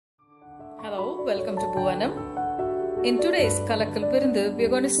Hello, welcome to Bhuvanam. In today's Kalakal Virindu, we are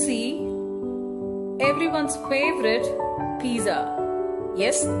going to see everyone's favorite pizza.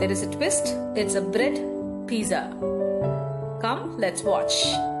 Yes, there is a twist. It's a bread pizza. Come, let's watch.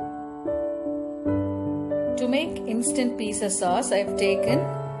 To make instant pizza sauce, I have taken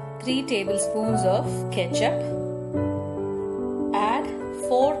 3 tablespoons of ketchup. Add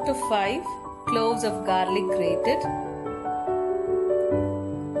 4 to 5 cloves of garlic grated.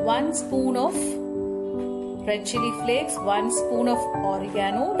 1 spoon of red chili flakes, 1 spoon of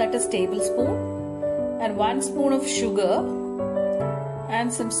oregano, that is tablespoon, and 1 spoon of sugar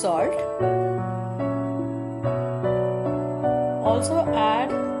and some salt. Also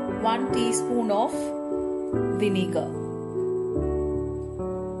add 1 teaspoon of vinegar.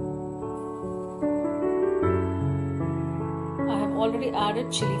 I have already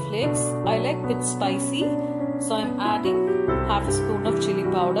added chili flakes. I like a bit spicy, so I am adding half a spoon of chili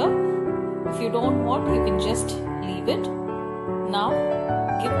powder. If you don't want, you can just leave it. Now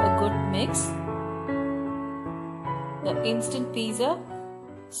give a good mix. The instant pizza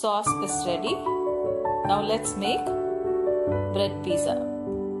sauce is ready. Now let's make bread pizza.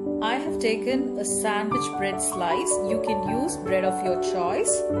 I have taken a sandwich bread slice. You can use bread of your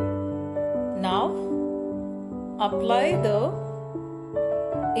choice. Now apply the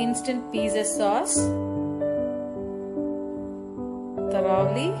instant pizza sauce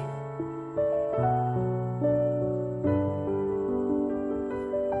thoroughly.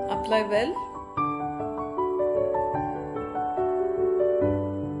 Apply well.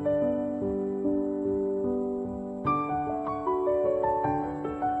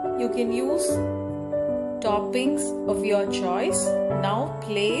 You can use toppings of your choice. Now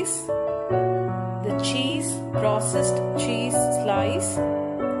place the processed cheese slice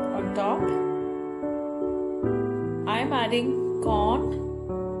on top. I am adding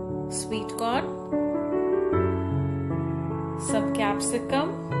corn, sweet corn, some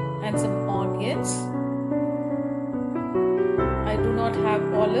capsicum and some onions. I do not have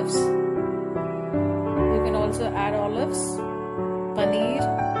olives. You can also add olives, paneer,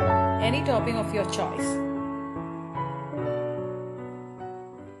 any topping of your choice.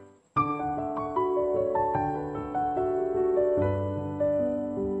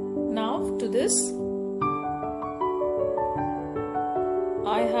 Now to this,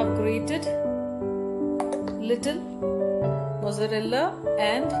 I have grated little mozzarella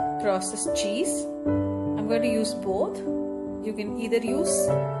and processed cheese. I'm going to use both. You can either use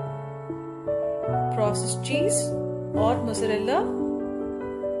processed cheese or mozzarella.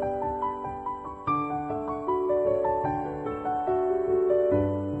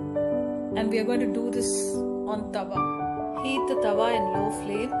 And we are going to do this on tawa. Heat the tawa in low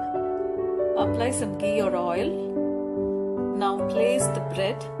flame. Apply some ghee or oil. Now place the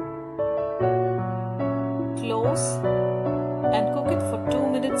bread, close and cook it for 2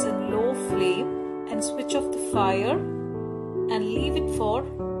 minutes in low flame and switch off the fire and leave it for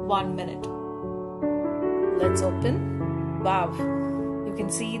 1 minute. Let's open. Wow, you can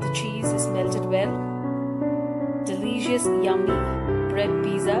see the cheese is melted well. Delicious, yummy bread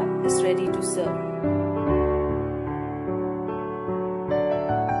pizza is ready to serve.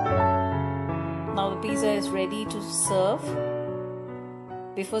 Now the pizza is ready to serve.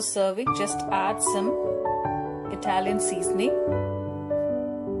 Before serving, just add some Italian seasoning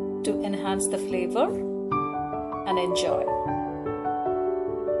to enhance the flavor and enjoy.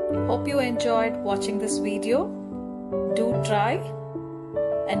 Hope you enjoyed watching this video. Do try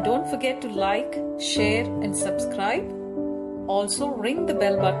and don't forget to like, share and subscribe. Also ring the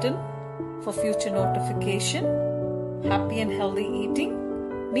bell button for future notification. Happy and healthy eating.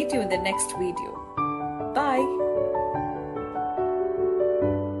 Meet you in the next video. Bye.